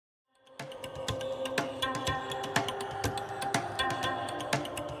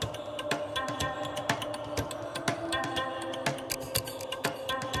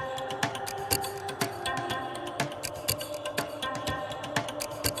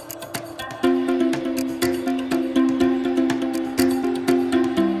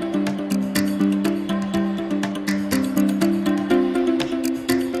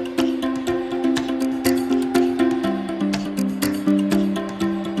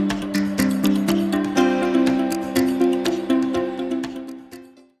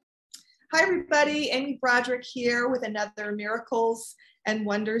everybody. Amy Broderick here with another Miracles and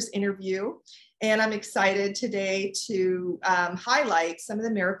Wonders interview. And I'm excited today to highlight some of the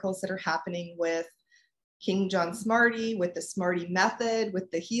miracles that are happening with King John Smarty, with the Smarty method,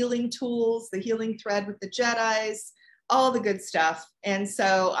 with the healing tools, the healing thread with the Jedis, all the good stuff. And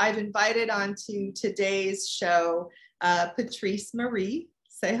so I've invited onto today's show, Patrice Marie.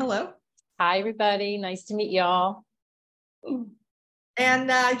 Say hello. Hi, everybody. Nice to meet y'all. And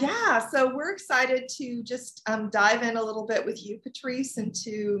yeah, so we're excited to just dive in a little bit with you, Patrice,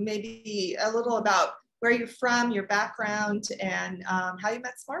 into maybe a little about where you're from, your background, and how you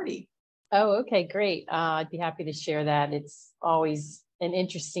met Smarty. Oh, okay, great. I'd be happy to share that. It's always an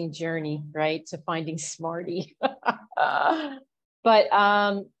interesting journey, right, to finding Smarty. But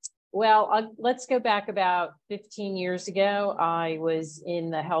let's go back about 15 years ago. I was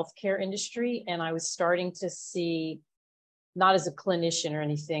in the healthcare industry, and I was starting to see, not as a clinician or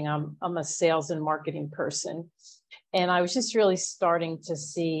anything, I'm a sales and marketing person. And I was just really starting to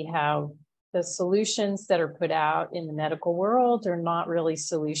see how the solutions that are put out in the medical world are not really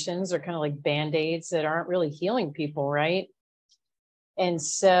solutions. They're kind of like Band-Aids that aren't really healing people, right? And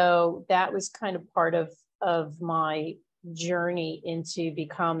so that was kind of part of my journey into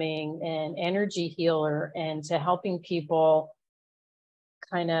becoming an energy healer and to helping people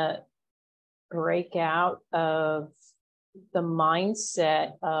kind of break out of the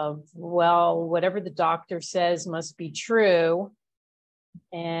mindset of, well, whatever the doctor says must be true.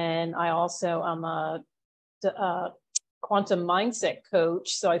 And I also am a quantum mindset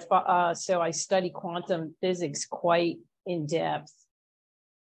coach. So I study quantum physics quite in depth.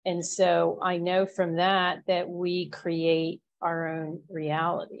 And so I know from that we create our own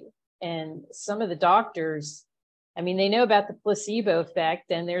reality. And some of the doctors, I mean, they know about the placebo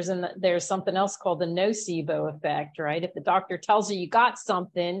effect, and there's something else called the nocebo effect, right? If the doctor tells you got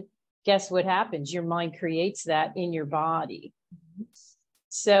something, guess what happens? Your mind creates that in your body.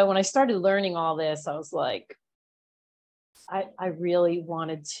 So when I started learning all this, I was like, I really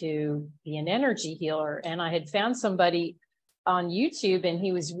wanted to be an energy healer. And I had found somebody on YouTube, and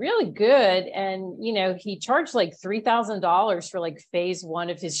he was really good. And, you know, he charged like $3,000 for like phase 1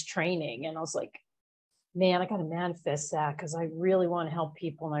 of his training. And I was like, man, I got to manifest that because I really want to help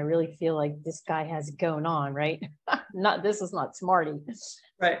people. And I really feel like this guy has it going on, right? This is not Smarty.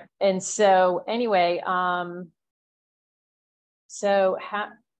 Right. And so anyway, so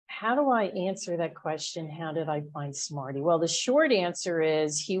how do I answer that question? How did I find Smarty? Well, the short answer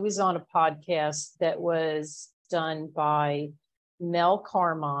is he was on a podcast that was done by Mel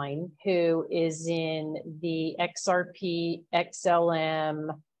Carmine, who is in the XRP,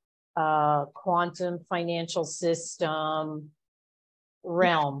 XLM, quantum financial system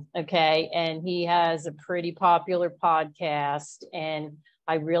realm. Okay. And he has a pretty popular podcast, and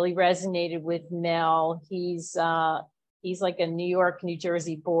I really resonated with Mel. He's like a New York, New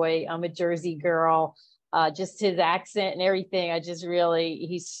Jersey boy. I'm a Jersey girl. Just his accent and everything.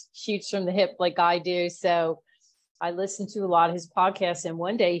 He shoots from the hip like I do. So I listened to a lot of his podcasts, and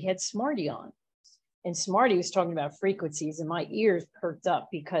one day he had Smarty on. And Smarty was talking about frequencies, and my ears perked up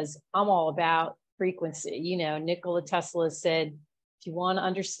because I'm all about frequency. You know, Nikola Tesla said, if you want to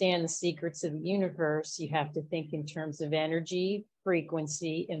understand the secrets of the universe, you have to think in terms of energy,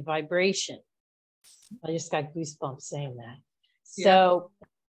 frequency, and vibration. I just got goosebumps saying that. Yeah.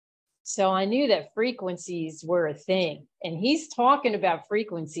 So I knew that frequencies were a thing. And he's talking about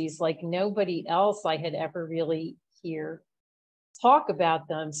frequencies like nobody else I had ever really hear talk about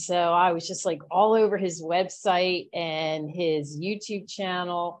them. So I was just like all over his website and his YouTube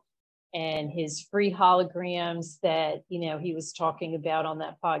channel and his free holograms that, you know, he was talking about on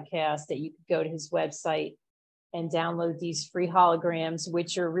that podcast, that you could go to his website and download these free holograms,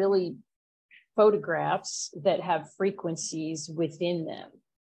 which are really photographs that have frequencies within them,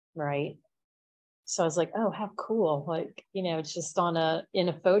 right? So I was like, oh, how cool. Like, you know, it's just in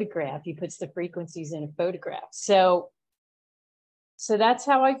a photograph. He puts the frequencies in a photograph. So that's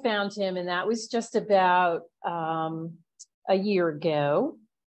how I found him. And that was just about a year ago.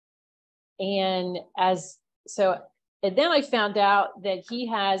 And then I found out that he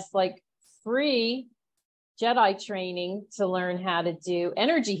has like free Jedi training to learn how to do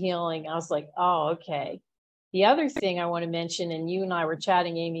energy healing. I was like, oh, okay. The other thing I want to mention, and you and I were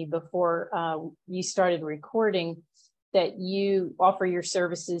chatting, Amy, before you started recording, that you offer your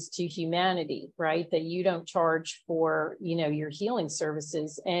services to humanity, right? That you don't charge for, you know, your healing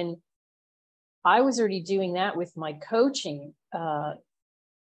services. And I was already doing that with my coaching,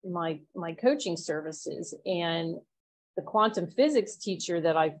 my coaching services. And the quantum physics teacher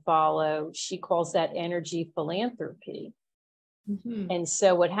that I follow, she calls that energy philanthropy. Mm-hmm. And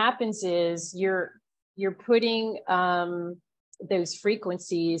so what happens is you're putting those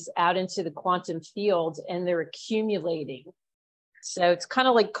frequencies out into the quantum field, and they're accumulating. So it's kind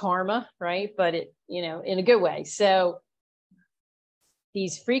of like karma, right? But it, in a good way. So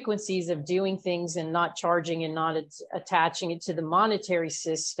these frequencies of doing things and not charging and not attaching it to the monetary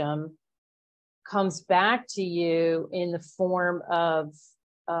system comes back to you in the form of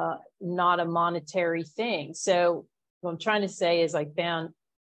not a monetary thing. So what I'm trying to say is I found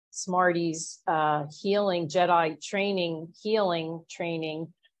Smarty's Jedi healing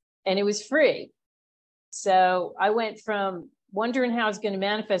training, and it was free. So I went from wondering how I was going to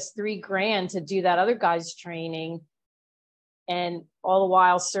manifest $3,000 to do that other guy's training, and all the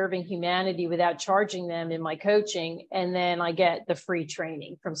while serving humanity without charging them in my coaching. And then I get the free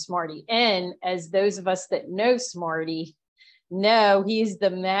training from Smarty. And as those of us that know Smarty know, he's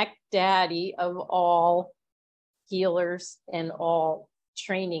the Mac Daddy of all healers and all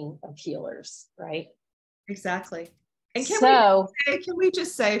training of healers, right? Exactly. And can we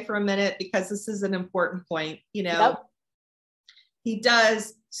just say for a minute, because this is an important point, Yep. He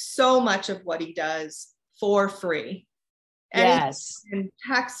does so much of what he does for free. Yes. And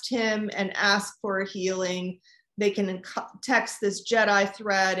text him and ask for a healing. They can text this Jedi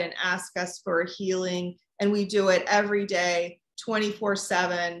thread and ask us for a healing. And we do it every day,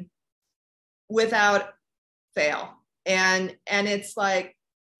 24/7, without fail. And it's like,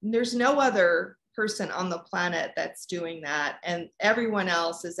 there's no other person on the planet that's doing that. And everyone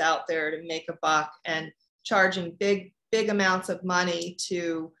else is out there to make a buck and charging big amounts of money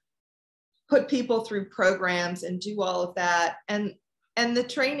to put people through programs and do all of that. And the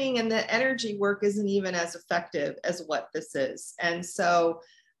training and the energy work isn't even as effective as what this is. And so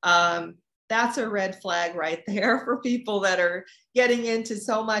that's a red flag right there for people that are getting into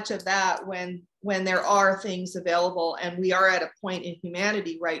so much of that when there are things available. And we are at a point in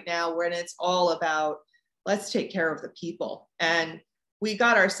humanity right now when it's all about, let's take care of the people. And we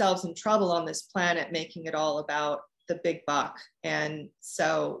got ourselves in trouble on this planet, making it all about the big buck. And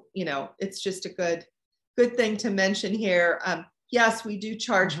so, it's just a good thing to mention here. Yes, we do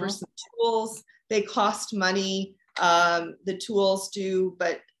charge for some tools. They cost money. The tools do,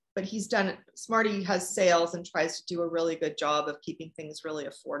 but Smarty has sales and tries to do a really good job of keeping things really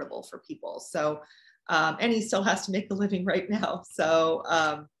affordable for people. So, and he still has to make a living right now. So,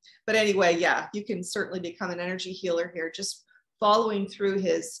 but anyway, yeah, you can certainly become an energy healer here, just following through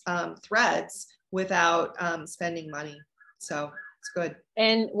his threads without spending money. So it's good.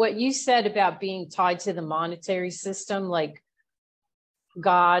 And what you said about being tied to the monetary system, like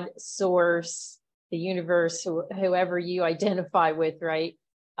God, source, the universe, whoever you identify with, right,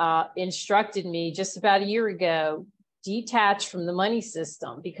 instructed me just about a year ago, detach from the money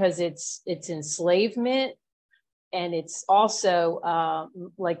system, because it's enslavement. And it's also,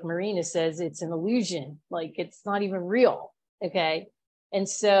 like Marina says, it's an illusion. Like, it's not even real. Okay. And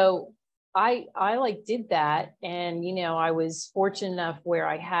so I did that. And, I was fortunate enough where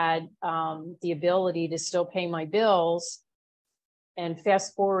I had the ability to still pay my bills. And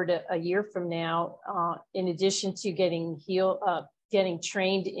fast forward a year from now, in addition to getting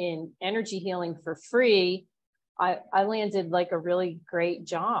trained in energy healing for free, I landed like a really great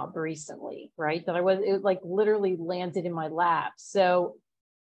job recently, right? It like literally landed in my lap. So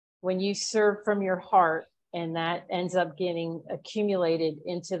when you serve from your heart and that ends up getting accumulated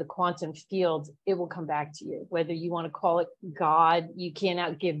into the quantum field, it will come back to you, whether you want to call it God. You can't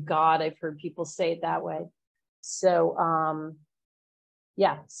outgive God. I've heard people say it that way. So,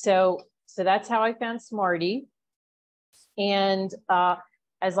 yeah, so that's how I found Smarty. And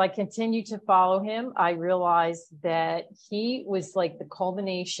as I continued to follow him, I realized that he was like the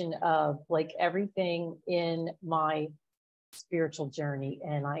culmination of like everything in my spiritual journey.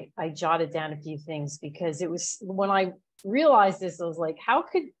 And I jotted down a few things, because it was, when I realized this, I was like, how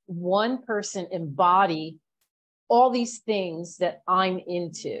could one person embody all these things that I'm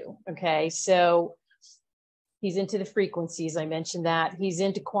into? Okay, so he's into the frequencies. I mentioned that. He's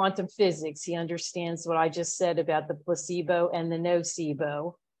into quantum physics. He understands what I just said about the placebo and the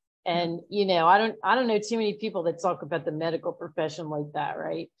nocebo. And, I don't know too many people that talk about the medical profession like that,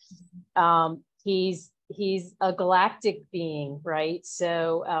 right? He's a galactic being, right?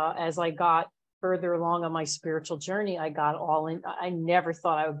 So as I got further along on my spiritual journey, I got all in. I never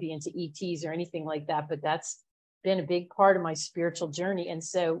thought I would be into ETs or anything like that, but that's been a big part of my spiritual journey. And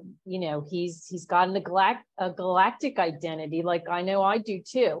so, he's got a galactic identity, like I know I do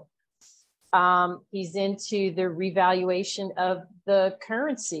too. He's into the revaluation of the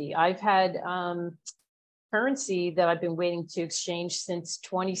currency. I've had currency that I've been waiting to exchange since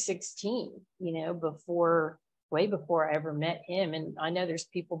 2016, before way before I ever met him. And I know there's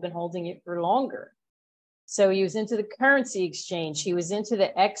people been holding it for longer. So he was into the currency exchange. He was into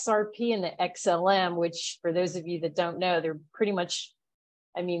the XRP and the XLM, which for those of you that don't know, they're pretty much,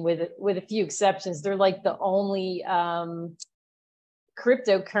 I mean, with a few exceptions, they're like the only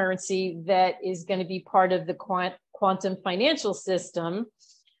cryptocurrency that is going to be part of the quantum financial system,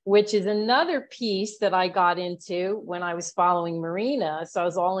 which is another piece that I got into when I was following Marina. So I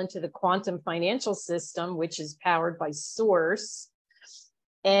was all into the quantum financial system, which is powered by source,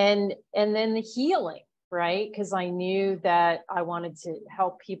 and then the healing. Right? Because I knew that I wanted to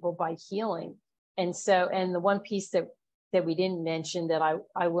help people by healing. And so, and the one piece that we didn't mention that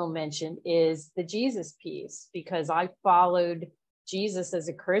I will mention is the Jesus piece, because I followed Jesus as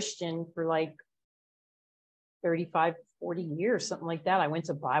a Christian for like 35, 40 years, something like that. I went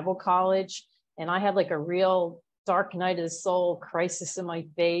to Bible college and I had like a real dark night of the soul, crisis in my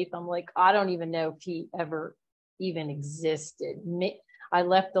faith. I'm like, I don't even know if he ever even existed. I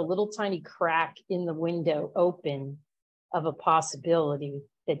left a little tiny crack in the window open of a possibility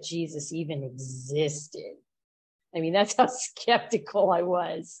that Jesus even existed. I mean, that's how skeptical I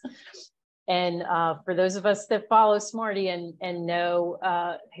was. And for those of us that follow Smarty and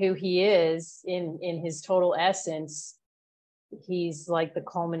know who he is in his total essence, he's like the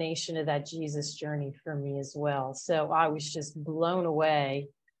culmination of that Jesus journey for me as well. So I was just blown away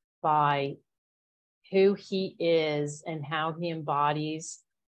by who he is and how he embodies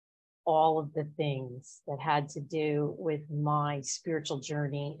all of the things that had to do with my spiritual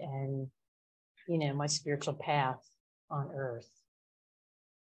journey and, you know, my spiritual path on earth.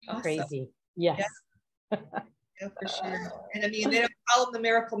 Awesome. Crazy. Yes. Yeah. Yeah, for sure. And I mean, they don't call him the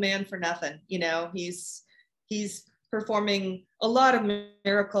miracle man for nothing. You know, he's performing a lot of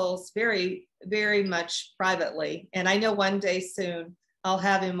miracles very, very much privately. And I know one day soon I'll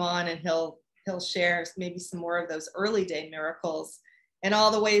have him on and he'll share maybe some more of those early day miracles and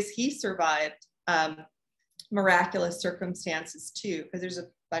all the ways he survived miraculous circumstances too, because there's a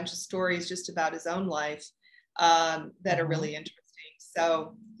bunch of stories just about his own life that are really interesting.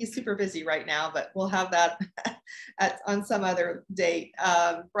 So he's super busy right now, but we'll have that on some other date.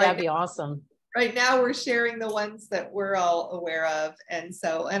 That'd be awesome. Right now we're sharing the ones that we're all aware of. And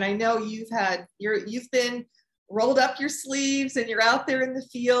I know you've been rolled up your sleeves and you're out there in the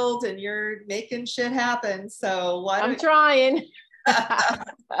field and you're making shit happen. So I'm trying. I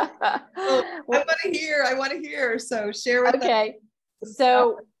want to hear. So share with us. Okay.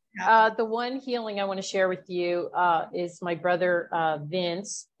 So the one healing I want to share with you is my brother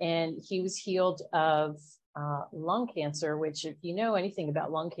Vince, and he was healed of lung cancer, which if you know anything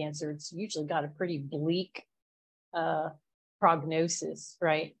about lung cancer, it's usually got a pretty bleak prognosis,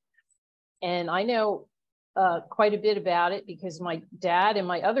 right? And I know quite a bit about it because my dad and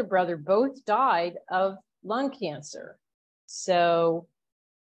my other brother both died of lung cancer. So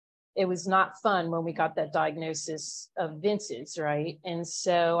it was not fun when we got that diagnosis of Vince's, right? And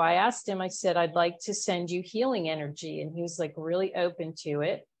so I asked him, I said, I'd like to send you healing energy. And he was like really open to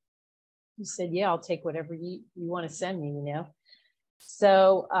it. He said, yeah, I'll take whatever you want to send me, you know?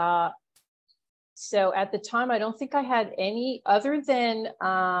 So at the time, I don't think I had any other than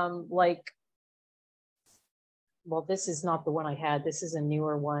well, this is not the one I had. This is a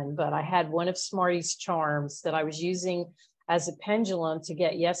newer one, but I had one of Smarty's charms that I was using as a pendulum to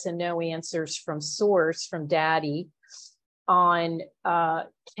get yes and no answers from source, from daddy on,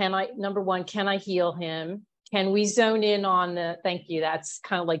 number one, can I heal him? Can we zone in on thank you. That's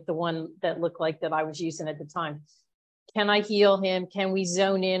kind of like the one that looked like that I was using at the time. Can I heal him? Can we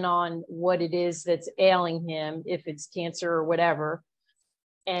zone in on what it is that's ailing him, if it's cancer or whatever?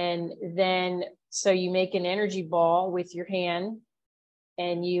 And then, so you make an energy ball with your hand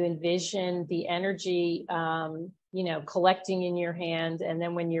and you envision the energy, collecting in your hand. And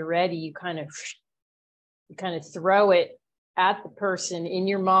then when you're ready, you kind of throw it at the person in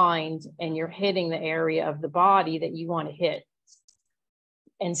your mind, and you're hitting the area of the body that you want to hit.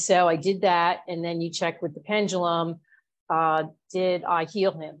 And so I did that. And then you check with the pendulum, did I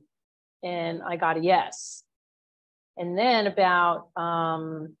heal him? And I got a yes. And then about, I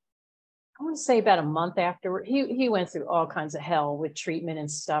want to say about a month afterward, he went through all kinds of hell with treatment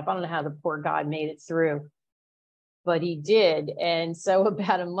and stuff. I don't know how the poor guy made it through, but he did. And so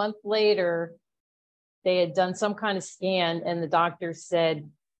about a month later, they had done some kind of scan, and the doctor said,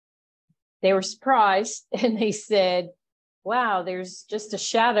 they were surprised, and they said, wow, there's just a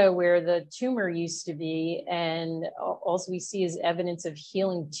shadow where the tumor used to be, and all we see is evidence of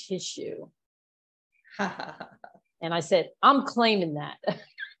healing tissue. And I said, I'm claiming that.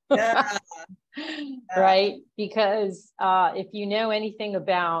 Yeah. Right? Because if you know anything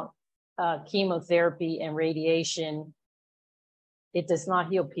about chemotherapy and radiation, it does not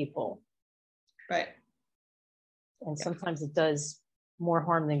heal people. Right. And sometimes it does more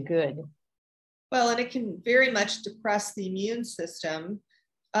harm than good. Well, and it can very much depress the immune system,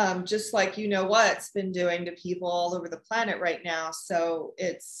 just like you know what's been doing to people all over the planet right now. So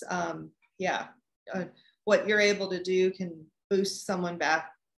it's, what you're able to do can boost someone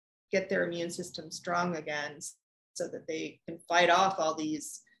back, get their immune system strong again so that they can fight off all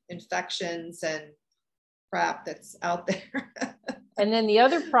these infections and crap that's out there. And then the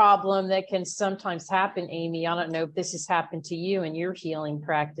other problem that can sometimes happen, Amy, I don't know if this has happened to you in your healing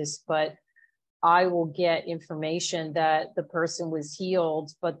practice, but I will get information that the person was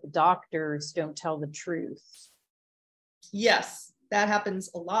healed, but the doctors don't tell the truth. Yes, that happens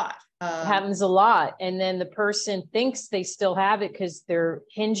a lot. It happens a lot. And then the person thinks they still have it because they're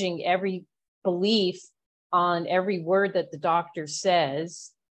hinging every belief on every word that the doctor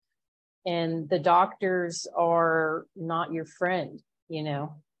says. And the doctors are not your friend, you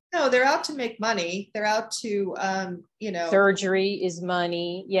know. No, they're out to make money. They're out to, surgery is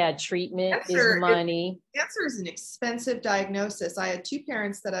money. Yeah, treatment is money. Cancer is an expensive diagnosis. I had 2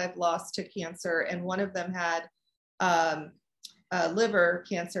 parents that I've lost to cancer, and one of them had liver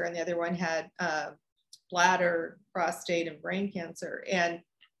cancer, and the other one had bladder, prostate, and brain cancer. And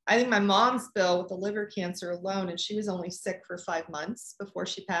I think my mom's bill with the liver cancer alone, and she was only sick for 5 months before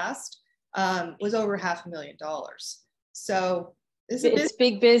she passed, was over $500,000. So it's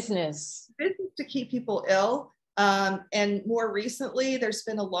big business to keep people ill. And more recently, there's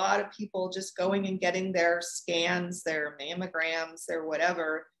been a lot of people just going and getting their scans, their mammograms, their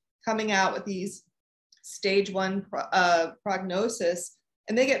whatever, coming out with these stage 1 prognosis,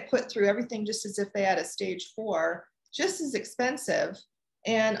 and they get put through everything just as if they had a stage 4, just as expensive.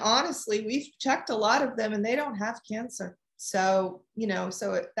 And honestly, we've checked a lot of them and they don't have cancer. So,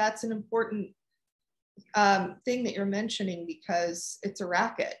 that's an important thing that you're mentioning, because it's a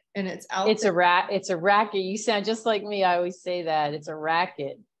racket and it's out it's there. It's a racket. You sound just like me. I always say that it's a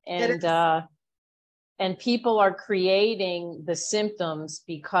racket. And people are creating the symptoms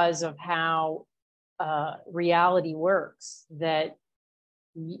because of how reality works, that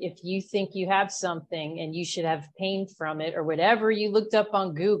if you think you have something and you should have pain from it or whatever you looked up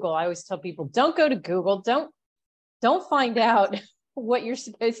on Google. I always tell people, don't go to Google. Don't find out what you're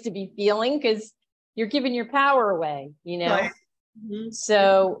supposed to be feeling, because you're giving your power away, you know? Right. Mm-hmm.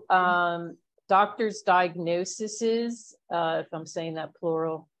 So doctors' diagnoses, if I'm saying that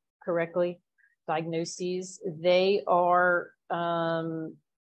plural correctly, diagnoses, they are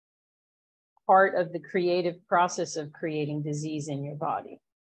part of the creative process of creating disease in your body.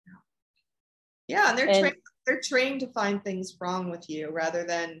 Yeah, and they're trained to find things wrong with you rather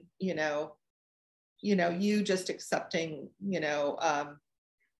than, you just accepting,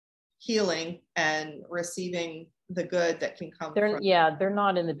 healing and receiving the good that can come from. Yeah, they're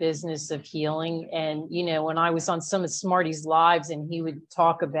not in the business of healing. And, when I was on some of Smarty's lives and he would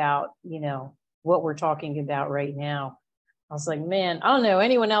talk about, what we're talking about right now, I was like, man, I don't know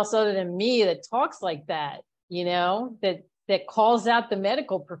anyone else other than me that talks like that, that calls out the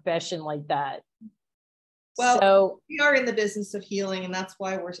medical profession like that. Well, so we are in the business of healing, and that's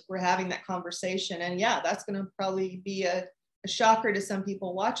why we're having that conversation. And yeah, that's going to probably be a shocker to some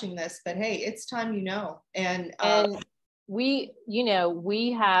people watching this, but hey, it's time, and we're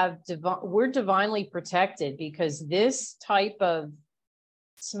divinely protected, because this type of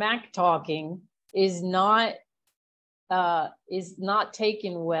smack talking is not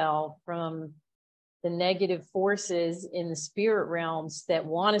taken well from the negative forces in the spirit realms that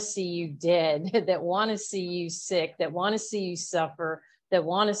want to see you dead, that want to see you sick, that want to see you suffer, that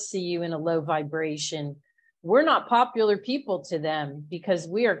want to see you in a low vibration. We're not popular people to them, because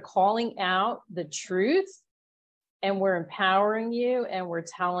we are calling out the truth and we're empowering you and we're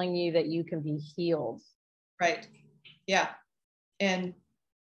telling you that you can be healed. Right. Yeah. And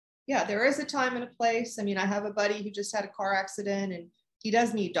yeah, there is a time and a place. I mean, I have a buddy who just had a car accident, and he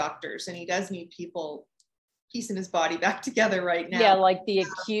does need doctors and he does need people piecing his body back together right now. Yeah, like the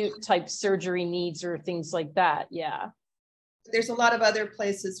acute type surgery needs or things like that. Yeah. There's a lot of other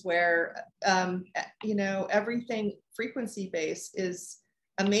places where, everything frequency based is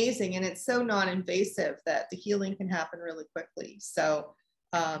amazing, and it's so non-invasive that the healing can happen really quickly. So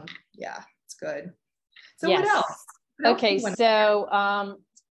yeah, it's good. So yes. What else? Okay, so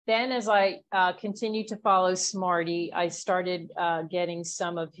then as I continued to follow Smarty, I started getting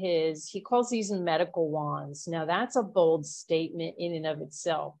some of he calls these medical wands. Now that's a bold statement in and of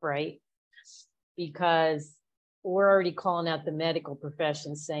itself, right? Because we're already calling out the medical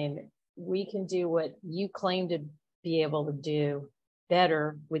profession, saying we can do what you claim to be able to do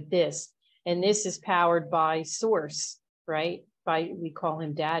better with this. And this is powered by source, right? We call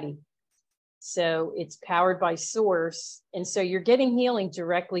him daddy. So it's powered by source. And so you're getting healing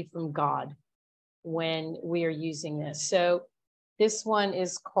directly from God when we are using this. So this one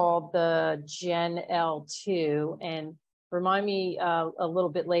is called the Gen L2. And remind me a little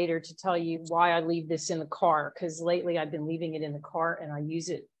bit later to tell you why I leave this in the car, because lately I've been leaving it in the car and I use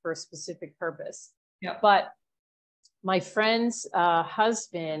it for a specific purpose. Yeah. But my friend's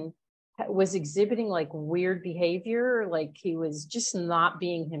husband was exhibiting like weird behavior, like he was just not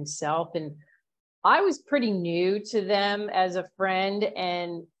being himself. And I was pretty new to them as a friend.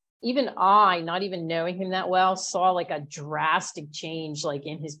 And even I, not even knowing him that well, saw like a drastic change like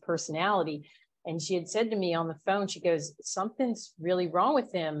in his personality. And she had said to me on the phone, she goes, something's really wrong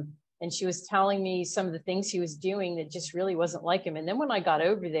with him. And she was telling me some of the things he was doing that just really wasn't like him. And then when I got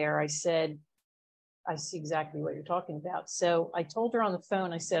over there, I said, I see exactly what you're talking about. So I told her on the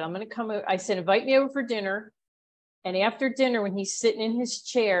phone, I said, I'm going to come over. I said, invite me over for dinner. And after dinner, when he's sitting in his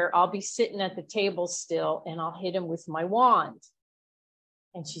chair, I'll be sitting at the table still and I'll hit him with my wand.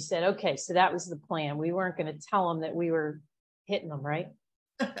 And she said, okay, so that was the plan. We weren't going to tell him that we were hitting him, right?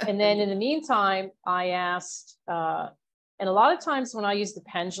 And then in the meantime, I asked, and a lot of times when I use the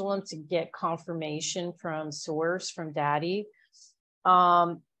pendulum to get confirmation from source, from daddy,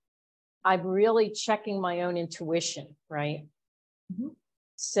 I'm really checking my own intuition, right? Mm-hmm.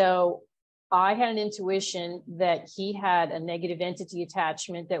 So I had an intuition that he had a negative entity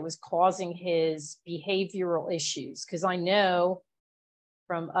attachment that was causing his behavioral issues. Because I know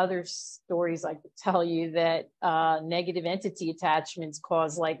from other stories I could tell you that negative entity attachments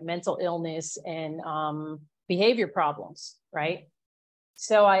cause like mental illness and behavior problems, right?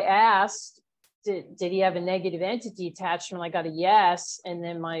 So I asked, did he have a negative entity attachment? I got a yes. And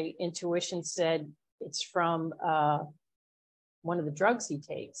then my intuition said it's from one of the drugs he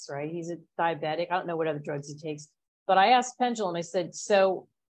takes, right? He's a diabetic. I don't know what other drugs he takes, but I asked Pendulum, I said, so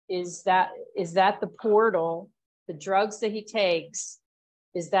is that the portal, the drugs that he takes,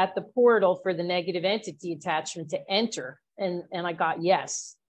 is that the portal for the negative entity attachment to enter? And I got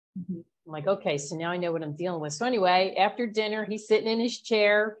yes. Mm-hmm. I'm like, okay, so now I know what I'm dealing with. So anyway, after dinner, he's sitting in his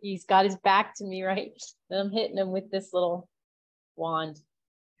chair. He's got his back to me, right? And I'm hitting him with this little wand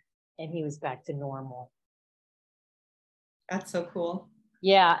and he was back to normal. That's so cool.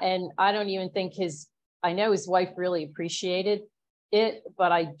 Yeah. And I don't even think I know his wife really appreciated it,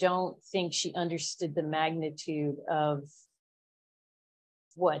 but I don't think she understood the magnitude of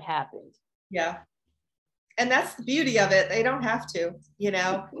what happened. Yeah. And that's the beauty of it. They don't have to,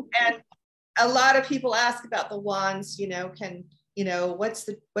 and a lot of people ask about the wands, what's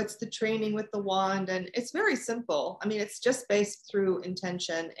the training with the wand? And it's very simple. I mean, it's just based through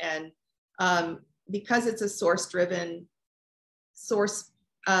intention. And because it's a source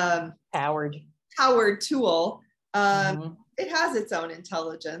powered tool, mm-hmm. It has its own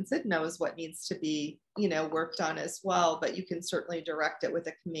intelligence. It knows what needs to be, worked on as well, but you can certainly direct it with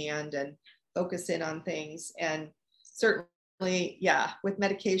a command and focus in on things. And certainly, yeah, with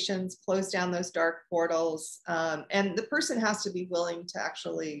medications, close down those dark portals. And the person has to be willing to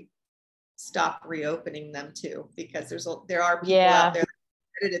actually stop reopening them too, because there are people out there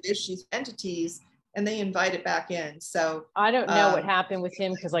with repetitive issues, entities, and they invite it back in. So I don't know what happened with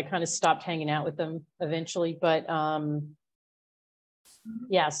him because I kind of stopped hanging out with them eventually, but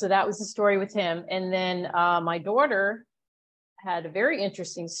yeah, so that was the story with him. And then my daughter had a very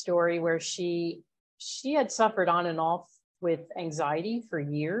interesting story where she had suffered on and off with anxiety for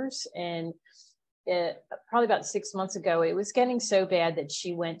years. And probably about 6 months ago, it was getting so bad that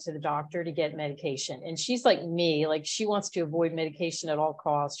she went to the doctor to get medication. And she's like me, like she wants to avoid medication at all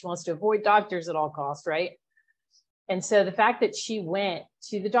costs. She wants to avoid doctors at all costs, right? And so the fact that she went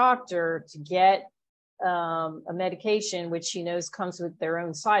to the doctor to get a medication, which she knows comes with their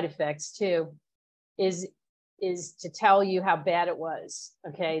own side effects too, is to tell you how bad it was,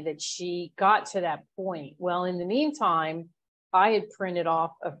 okay, that she got to that point. Well, in the meantime, I had printed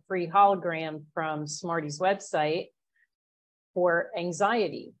off a free hologram from Smarty's website for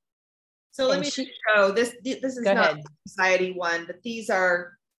anxiety. So let me show this. This is not the anxiety one, but these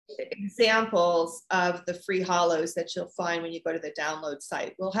are examples of the free holos that you'll find when you go to the download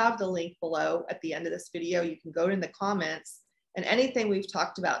site. We'll have the link below at the end of this video. You can go in the comments, and anything we've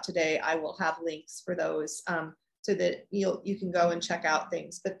talked about today, I will have links for those so that you can go and check out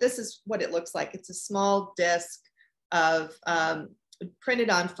things. But this is what it looks like. It's a small disc of printed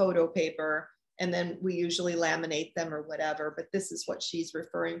on photo paper, and then we usually laminate them or whatever. But this is what she's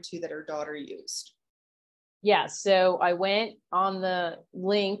referring to that her daughter used. Yeah, so I went on the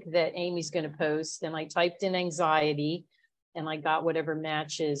link that Amy's going to post and I typed in anxiety and I got whatever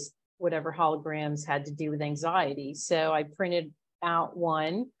matches whatever holograms had to do with anxiety. So I printed out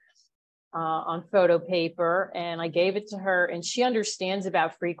one on photo paper and I gave it to her, and she understands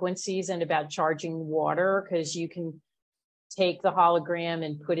about frequencies and about charging water, because you can take the hologram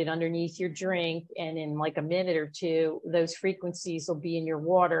and put it underneath your drink, and in like a minute or two, those frequencies will be in your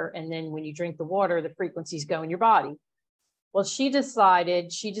water. And then when you drink the water, the frequencies go in your body. Well, she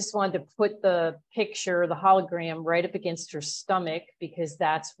decided she just wanted to put the picture, the hologram, right up against her stomach, because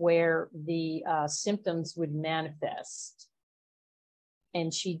that's where the symptoms would manifest.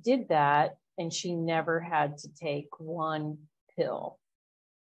 And she did that, and she never had to take one pill.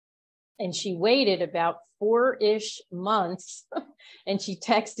 And she waited about 4-ish months. And she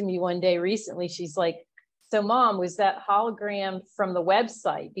texted me one day recently. She's like, so Mom, was that hologram from the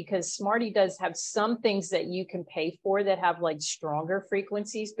website? Because Smarty does have some things that you can pay for that have like stronger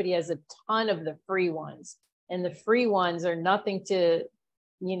frequencies, but he has a ton of the free ones. And the free ones are nothing to,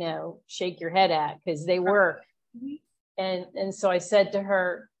 you know, shake your head at, because they work. And so I said to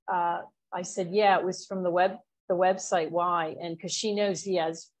her, I said, yeah, it was from the website. Why? And because she knows he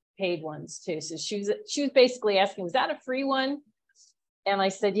has paid ones too. So she was basically asking, was that a free one? And I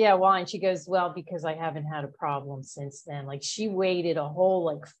said, yeah, why? And she goes, well, because I haven't had a problem since then. Like, she waited a whole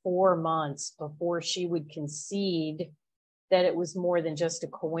like 4 months before she would concede that it was more than just a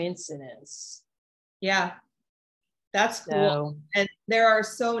coincidence. Yeah, that's cool. And there are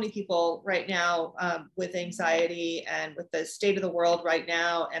so many people right now with anxiety, and with the state of the world right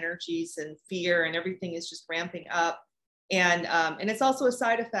now, energies and fear and everything is just ramping up. And it's also a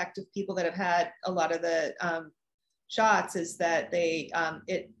side effect of people that have had a lot of the shots, is that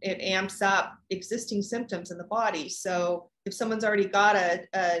it amps up existing symptoms in the body. So if someone's already got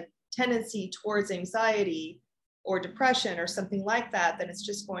a tendency towards anxiety or depression or something like that, then it's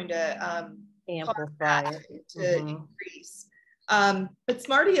just going to amplify it, to increase. But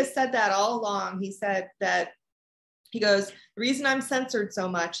Smarty has said that all along. He said that, he goes, the reason I'm censored so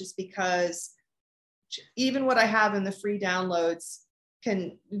much is because even what I have in the free downloads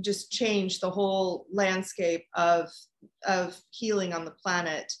can just change the whole landscape of healing on the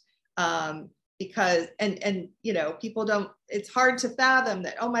planet. Because, and you know, people don't, it's hard to fathom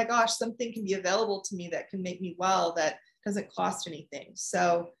that, oh my gosh, something can be available to me that can make me well, that doesn't cost anything.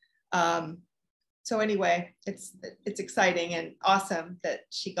 So anyway, it's exciting and awesome that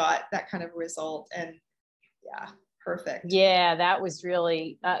she got that kind of result. And yeah, perfect. Yeah, that was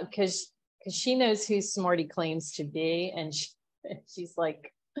really, because she knows who Smarty claims to be. And she's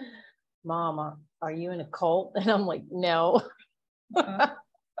like, Mama, are you in a cult? And I'm like, no. But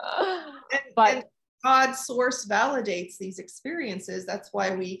and God source validates these experiences. That's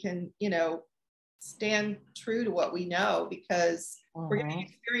why we can, you know, stand true to what we know, because we're getting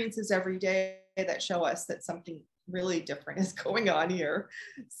experiences every day that show us that something really different is going on here.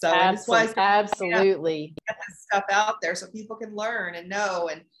 So that's why absolutely get this stuff out there so people can learn and know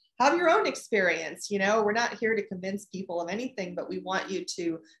and have your own experience. You know, we're not here to convince people of anything, but we want you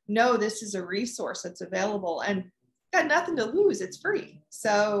to know this is a resource that's available and got nothing to lose. It's free.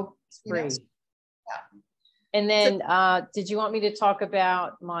 So it's free. Yeah. And then did you want me to talk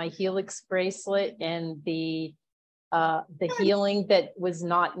about my Helix bracelet and the healing that was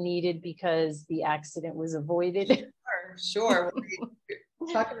not needed because the accident was avoided? Sure.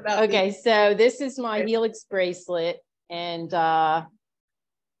 Talking about okay, so this is my Helix bracelet, and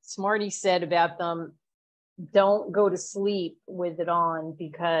Smarty said about them, don't go to sleep with it on,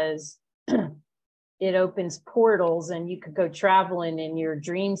 because it opens portals and you could go traveling in your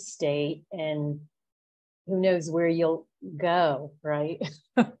dream state, and who knows where you'll go, right?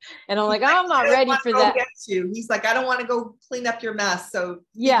 And I'm like, I'm not ready for that. He's like, I don't want to go clean up your mess. So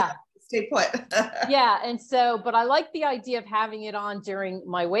yeah, stay put. Yeah. And so, but I like the idea of having it on during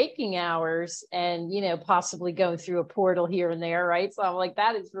my waking hours and, you know, possibly going through a portal here and there. Right. So I'm like,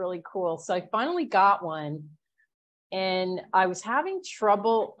 that is really cool. So I finally got one, and I was having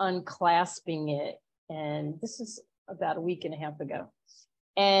trouble unclasping it. And this is about a week and a half ago.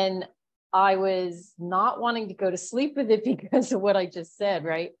 And I was not wanting to go to sleep with it because of what I just said.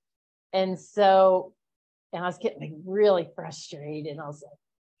 Right. And so, and I was getting like really frustrated. I was like,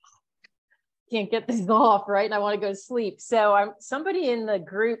 can't get this off, right? And I want to go to sleep. So somebody in the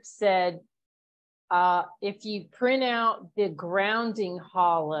group said, if you print out the grounding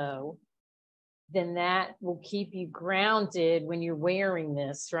holo, then that will keep you grounded when you're wearing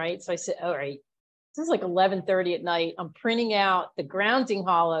this, right? So I said, all right, this is like 11:30 at night. I'm printing out the grounding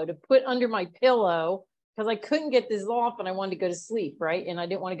holo to put under my pillow because I couldn't get this off and I wanted to go to sleep, right? And I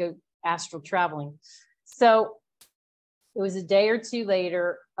didn't want to go astral traveling. So it was a day or two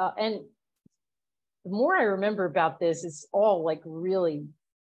later, and the more I remember about this, it's all like really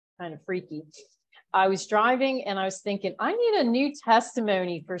kind of freaky. I was driving and I was thinking, I need a new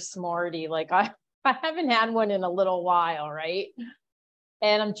testimony for Smarty. Like I haven't had one in a little while, right?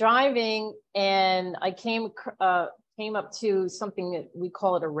 And I'm driving and I came up to something that we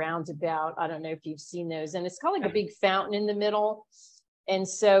call it a roundabout. I don't know if you've seen those. And it's kind of like a big fountain in the middle. And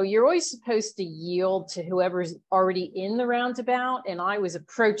so you're always supposed to yield to whoever's already in the roundabout. And I was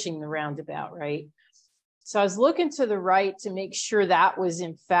approaching the roundabout, right? So I was looking to the right to make sure that was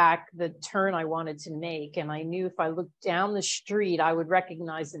in fact the turn I wanted to make. And I knew if I looked down the street, I would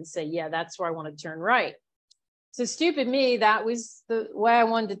recognize it and say, yeah, that's where I want to turn right. So stupid me, that was the way I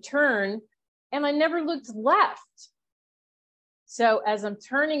wanted to turn. And I never looked left. So as I'm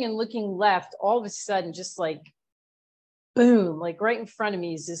turning and looking left, all of a sudden, just like, boom, like right in front of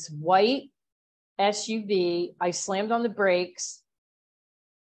me is this white SUV. I slammed on the brakes.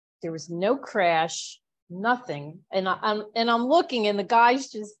 There was no crash. Nothing. And I'm looking and the guy's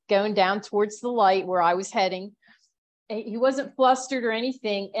just going down towards the light where I was heading. He wasn't flustered or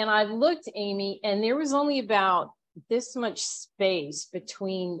anything. And I looked, Amy, and there was only about this much space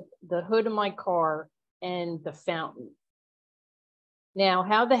between the hood of my car and the fountain. Now,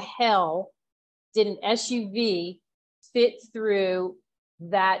 how the hell did an SUV fit through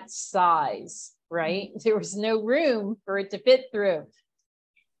that size, right? There was no room for it to fit through.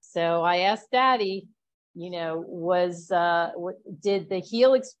 So I asked Daddy, you know, did the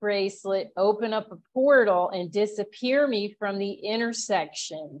helix bracelet open up a portal and disappear me from the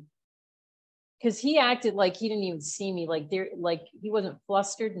intersection? Because he acted like he didn't even see me, like he wasn't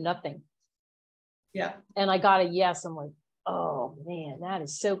flustered, nothing. Yeah. And I got a yes. I'm like, oh man, that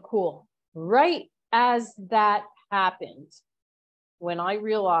is so cool. Right as that happened, when I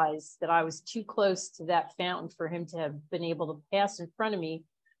realized that I was too close to that fountain for him to have been able to pass in front of me,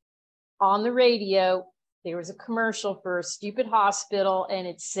 on the radio, there was a commercial for a stupid hospital and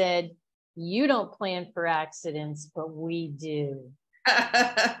it said, you don't plan for accidents, but we do.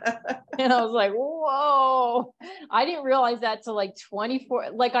 And I was like, whoa, I didn't realize that till like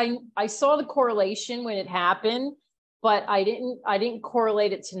 24. Like I saw the correlation when it happened, but I didn't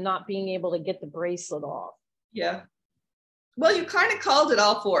correlate it to not being able to get the bracelet off. Yeah. Well, you kind of called it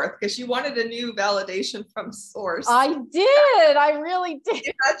all forth because you wanted a new validation from source. I did. I really did.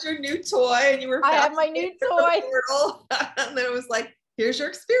 You had your new toy and you were I had my new toy. And then it was like, here's your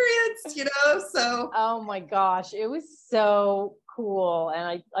experience, you know? So. Oh my gosh. It was so cool.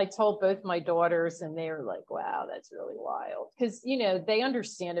 And I told both my daughters and they were like, wow, that's really wild. Because, you know, they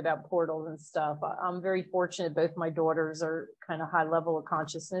understand about portals and stuff. I'm very fortunate. Both my daughters are kind of high level of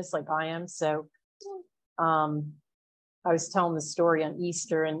consciousness like I am. So, I was telling the story on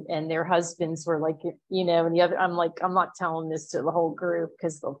Easter and their husbands were like, you know, and the other, I'm like, I'm not telling this to the whole group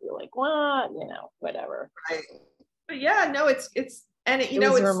because they'll be like, what, you know, whatever. Right. But yeah, no, it's, and it, you it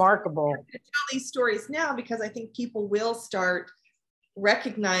know, was it's remarkable to tell these stories now because I think people will start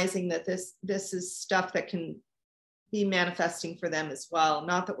recognizing that this is stuff that can be manifesting for them as well.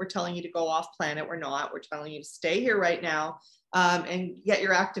 Not that we're telling you to go off planet. We're not. We're telling you to stay here right now and get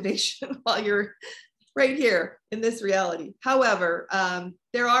your activation while you're right here in this reality. However,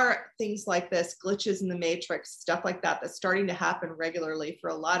 there are things like this, glitches in the matrix, stuff like that, that's starting to happen regularly for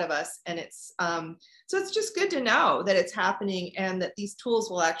a lot of us. And it's, so it's just good to know that it's happening and that these tools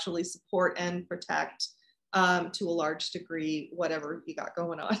will actually support and protect to a large degree, whatever you got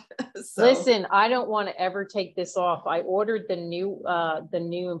going on. So. Listen, I don't want to ever take this off. I ordered the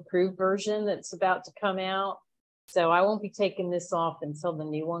new improved version that's about to come out. So I won't be taking this off until the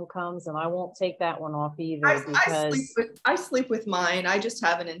new one comes, and I won't take that one off either I sleep with mine. I just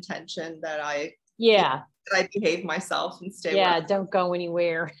have an intention that I behave myself and stay. Yeah, don't go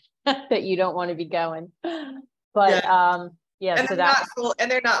anywhere that you don't want to be going. But yeah, and so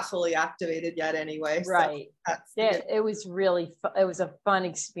they're not fully activated yet anyway. Right. So it was really it was a fun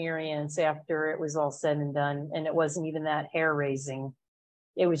experience after it was all said and done, and it wasn't even that hair raising.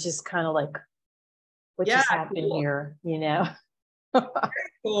 It was just kind of like, what just happened here, you know? Very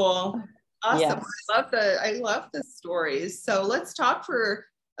cool. Awesome. Yes. I love the stories. So let's talk for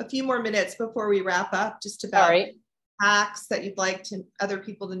a few more minutes before we wrap up, just about hacks that you'd like other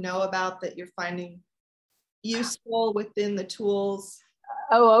people to know about that you're finding useful within the tools.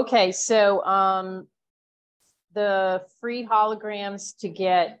 Oh, okay. So the free holograms to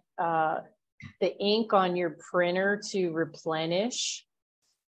get the ink on your printer to replenish.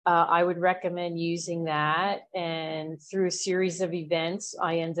 I would recommend using that. And through a series of events,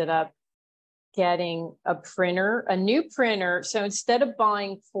 I ended up getting a new printer. So instead of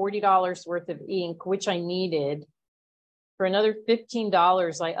buying $40 worth of ink, which I needed, for another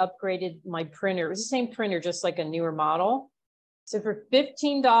 $15, I upgraded my printer. It was the same printer, just like a newer model. So for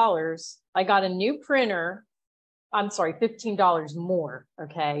 $15, I got a new printer. I'm sorry, $15 more,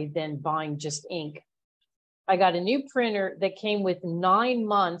 okay, than buying just ink. I got a new printer that came with 9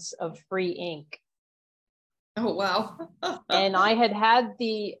 months of free ink. Oh, wow. And I had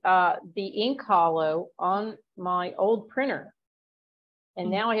the ink holo on my old printer.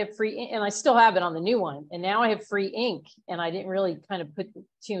 And now I have free ink, and I still have it on the new one. And now I have free ink, and I didn't really kind of put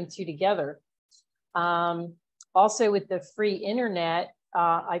two and two together. Also with the free internet,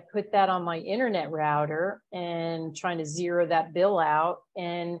 I put that on my internet router and trying to zero that bill out.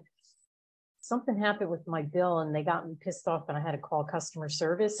 And something happened with my bill and they got me pissed off and I had to call customer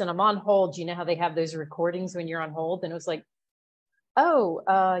service, and I'm on hold. You know how they have those recordings when you're on hold? And it was like, oh,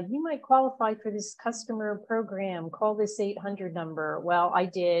 you might qualify for this customer program. Call this 800 number. Well, I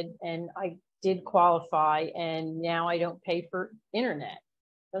did, and I did qualify, and now I don't pay for internet.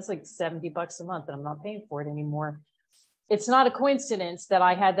 That's like $70 a month, and I'm not paying for it anymore. It's not a coincidence that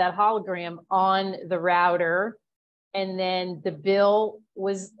I had that hologram on the router, and then the bill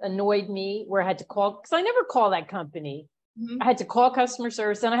annoyed me where I had to call, because I never call that company. I had to call customer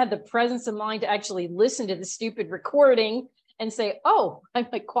service, and I had the presence of mind to actually listen to the stupid recording and say, oh, I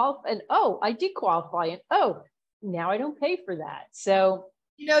might qualify, and oh, I did qualify, and oh, now I don't pay for that. So,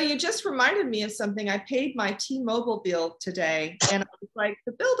 you know, you just reminded me of something. I paid my T-Mobile bill today, and I was like,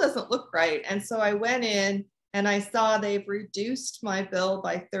 the bill doesn't look right. And so I went in and I saw they've reduced my bill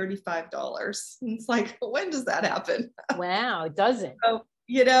by $35. And it's like, when does that happen? Wow, it doesn't. So,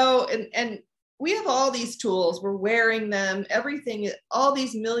 you know, and we have all these tools, we're wearing them, everything, all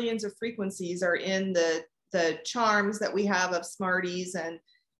these millions of frequencies are in the charms that we have of Smarties and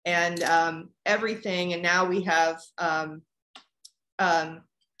everything. And now we have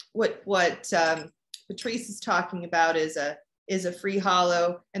what Patrice is talking about is a free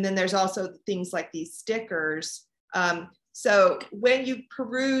holo. And then there's also things like these stickers. So when you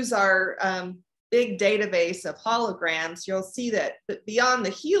peruse our big database of holograms, you'll see that beyond the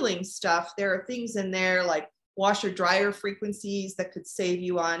healing stuff, there are things in there like washer dryer frequencies that could save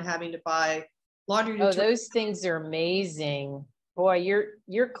you on having to buy laundry detergent. Oh, those things are amazing. Boy,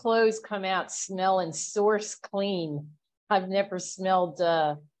 your clothes come out smelling source clean. I've never smelled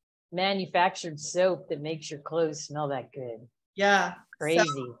manufactured soap that makes your clothes smell that good. Yeah. Crazy.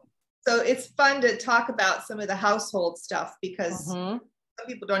 So it's fun to talk about some of the household stuff, because some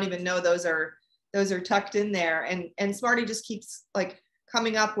people don't even know those are tucked in there, and Smarty just keeps like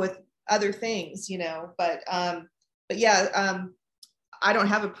coming up with other things, you know, but yeah, I don't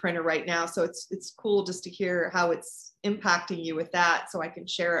have a printer right now, so it's cool just to hear how it's impacting you with that, so I can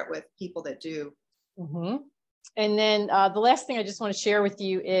share it with people that do. And then the last thing I just want to share with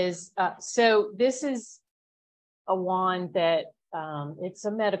you is, so this is a wand that it's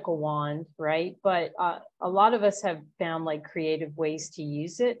a medical wand, right? But a lot of us have found like creative ways to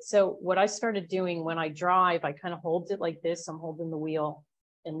use it. So what I started doing when I drive, I kind of hold it like this. I'm holding the wheel,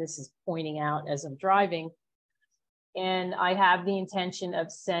 and this is pointing out as I'm driving. And I have the intention of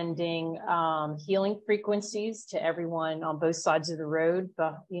sending healing frequencies to everyone on both sides of the road,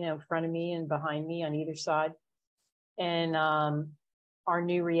 you know, in front of me and behind me on either side. And our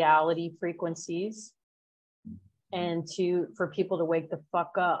new reality frequencies, and for people to wake the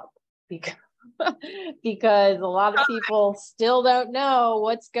fuck up, because a lot of people still don't know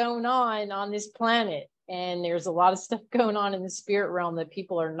what's going on this planet. And there's a lot of stuff going on in the spirit realm that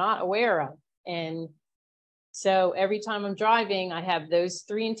people are not aware of. And so every time I'm driving, I have those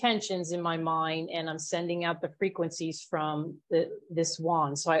three intentions in my mind, and I'm sending out the frequencies from this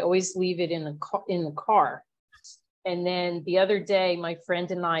wand. So I always leave it in the car. And then the other day, my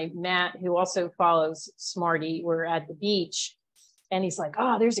friend and I, Matt, who also follows Smarty, were at the beach, and he's like,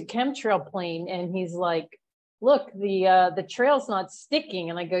 oh, there's a chemtrail plane. And he's like, look, the trail's not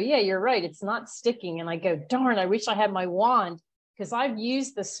sticking. And I go, yeah, you're right, it's not sticking. And I go, darn, I wish I had my wand, because I've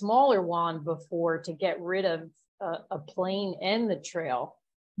used the smaller wand before to get rid of a plane and the trail.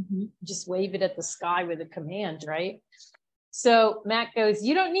 Just wave it at the sky with a command, right? So Matt goes,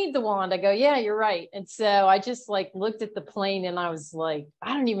 you don't need the wand. I go, yeah, you're right. And so I just like looked at the plane, and I was like,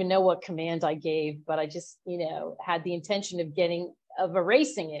 I don't even know what command I gave, but I just, you know, had the intention of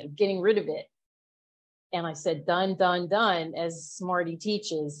erasing it, of getting rid of it. And I said, done, done, done, as Smarty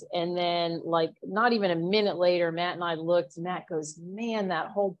teaches. And then like not even a minute later, Matt and I looked. Matt goes, man, that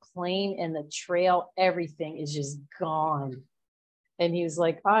whole plane and the trail, everything is just gone. And he was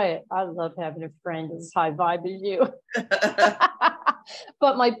like, I love having a friend as high vibe as you.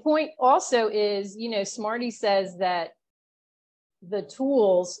 But my point also is, you know, Smarty says that the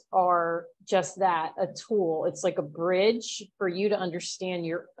tools are just that, a tool. It's like a bridge for you to understand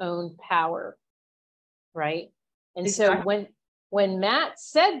your own power, right? And exactly. So when Matt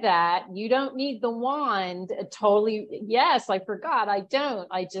said that, you don't need the wand, totally, yes, I forgot. I don't.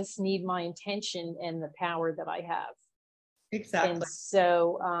 I just need my intention and the power that I have. Exactly. And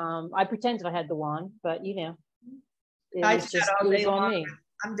so I pretended I had the wand, but you know, it I was do just, that all it was day on long. me.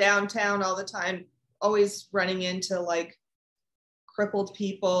 I'm downtown all the time, always running into like crippled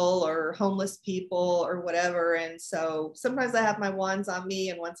people or homeless people or whatever. And so sometimes I have my wands on me,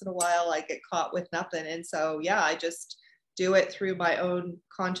 and once in a while I get caught with nothing. And so, yeah, I just do it through my own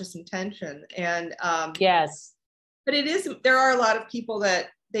conscious intention. And yes, but it is, there are a lot of people that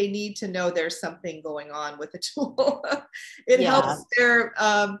they need to know there's something going on with the tool. It helps their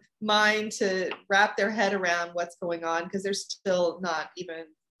mind to wrap their head around what's going on, because they're still not even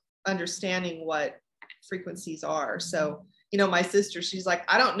understanding what frequencies are. So, you know, my sister, she's like,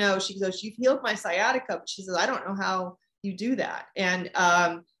 I don't know. She goes, you've healed my sciatica, but she says, I don't know how you do that. And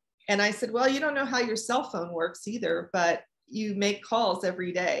I said, well, you don't know how your cell phone works either, but you make calls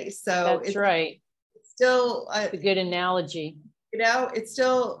every day. So that's right. It's still a good analogy. You know, it's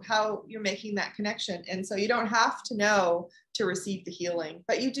still how you're making that connection. And so you don't have to know to receive the healing,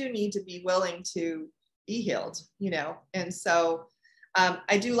 but you do need to be willing to be healed, you know. And so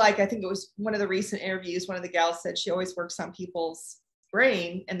I do like, I think it was one of the recent interviews, one of the gals said she always works on people's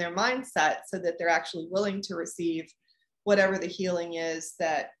brain and their mindset so that they're actually willing to receive whatever the healing is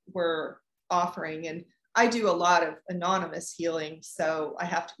that we're offering. And I do a lot of anonymous healing, so I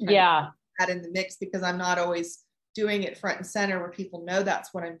have to kind of put that in the mix, because I'm not always doing it front and center where people know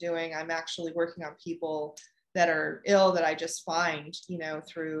that's what I'm doing. I'm actually working on people that are ill that I just find, you know,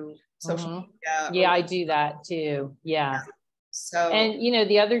 through social media. Yeah, I do that too. Yeah. So, and you know,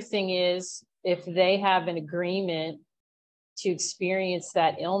 the other thing is, if they have an agreement to experience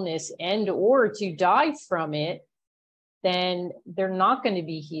that illness and or to die from it, then they're not going to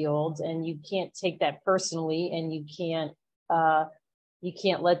be healed, and you can't take that personally, and you can't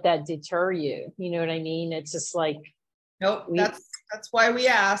let that deter you. You know what I mean? It's just like, nope, that's why we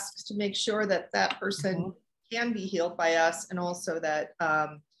ask, to make sure that that person can be healed by us. And also that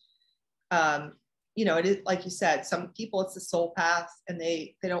you know, it is, like you said, some people it's the soul path, and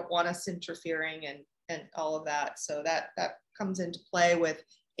they don't want us interfering and all of that. So that comes into play with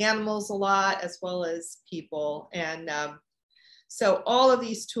animals a lot, as well as people. And so all of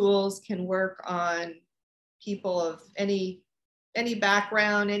these tools can work on people of any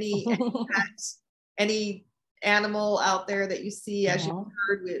background, any animal out there that you see. As you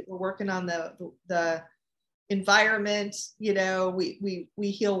heard, we're working on the environment. You know, we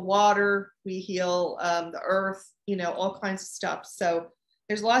heal water, we heal the earth, you know, all kinds of stuff. So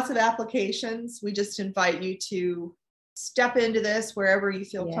there's lots of applications. We just invite you to step into this wherever you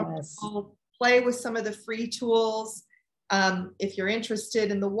feel comfortable. Play with some of the free tools. If you're interested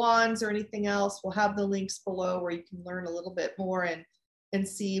in the wands or anything else, we'll have the links below where you can learn a little bit more and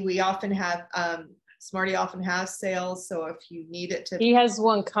see. We often have Smarty often has sales, so if you need it to, he has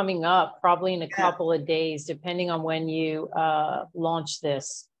one coming up probably in a couple of days, depending on when you launch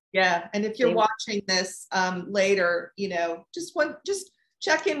this. Yeah, and if you're watching this later, you know, just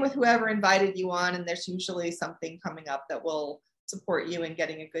check in with whoever invited you on, and there's usually something coming up that will support you in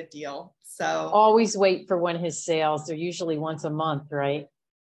getting a good deal. So always wait for when his sales. They're usually once a month, right?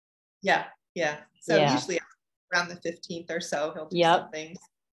 Yeah. So usually around the 15th or so, he'll do something.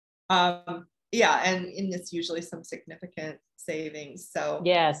 Yeah, and it's usually some significant savings. So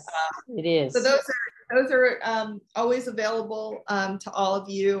yes, it is. So those are always available to all of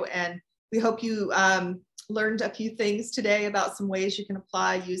you, and we hope you learned a few things today about some ways you can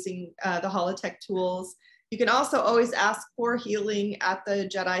apply using the Holotech tools. You can also always ask for healing at the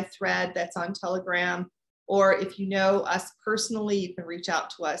Jedi thread that's on Telegram, or if you know us personally, you can reach out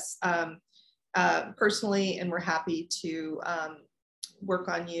to us personally, and we're happy to work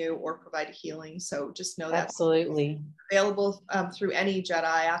on you or provide a healing. So just know that absolutely available through any Jedi,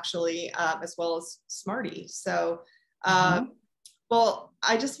 actually, as well as Smarty. So well,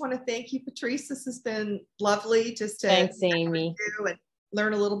 I just want to thank you, Patrice. This has been lovely, just to thanks, Amy, and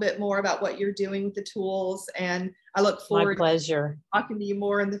learn a little bit more about what you're doing with the tools. And I look forward to talking to you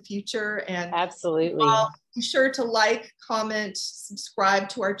more in the future. And absolutely, be sure to like, comment, subscribe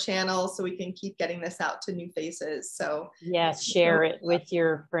to our channel so we can keep getting this out to new faces. So yes, share it with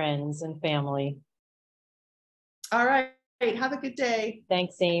your friends and family. All right. Have a good day.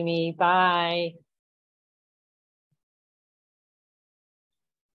 Thanks, Amy. Bye.